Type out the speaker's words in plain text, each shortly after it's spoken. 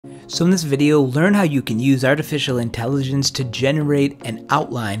So in this video, learn how you can use artificial intelligence to generate an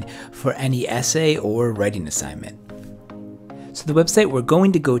outline for any essay or writing assignment. So the website we're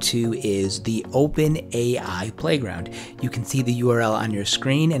going to go to is the OpenAI Playground. You can see the URL on your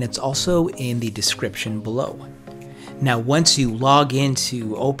screen, and it's also in the description below. Now, once you log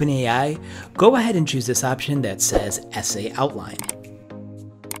into OpenAI, go ahead and choose this option that says Essay Outline.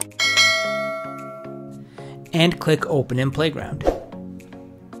 And click Open in Playground.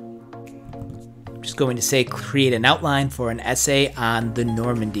 I'm just going to say create an outline for an essay on the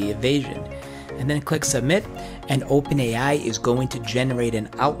Normandy invasion. And then click Submit, and OpenAI is going to generate an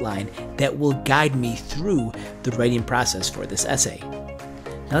outline that will guide me through the writing process for this essay.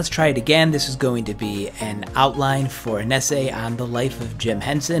 Now let's try it again. This is going to be an outline for an essay on the life of Jim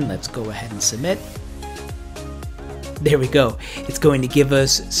Henson. Let's go ahead and submit. There we go. It's going to give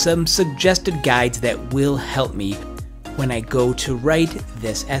us some suggested guides that will help me when I go to write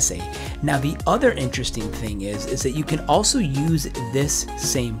this essay. Now the other interesting thing is that you can also use this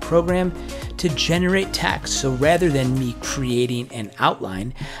same program to generate text. So rather than me creating an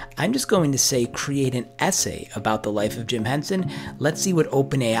outline, I'm just going to say create an essay about the life of Jim Henson. Let's see what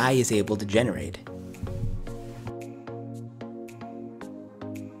OpenAI is able to generate.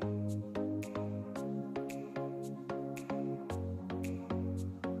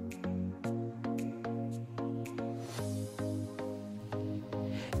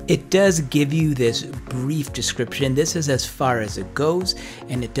 It does give you this brief description. This is as far as it goes,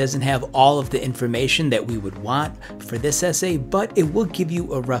 and it doesn't have all of the information that we would want for this essay, but it will give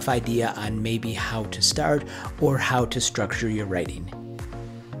you a rough idea on maybe how to start or how to structure your writing.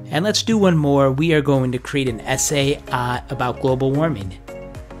 And let's do one more. We are going to create an essay about global warming.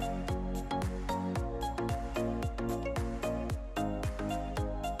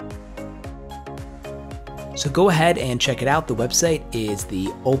 So go ahead and check it out. The website is the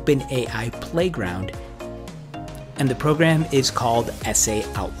OpenAI Playground, and the program is called Essay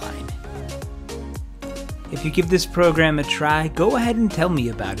Outline. If you give this program a try, go ahead and tell me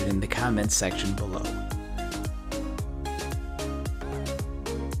about it in the comments section below.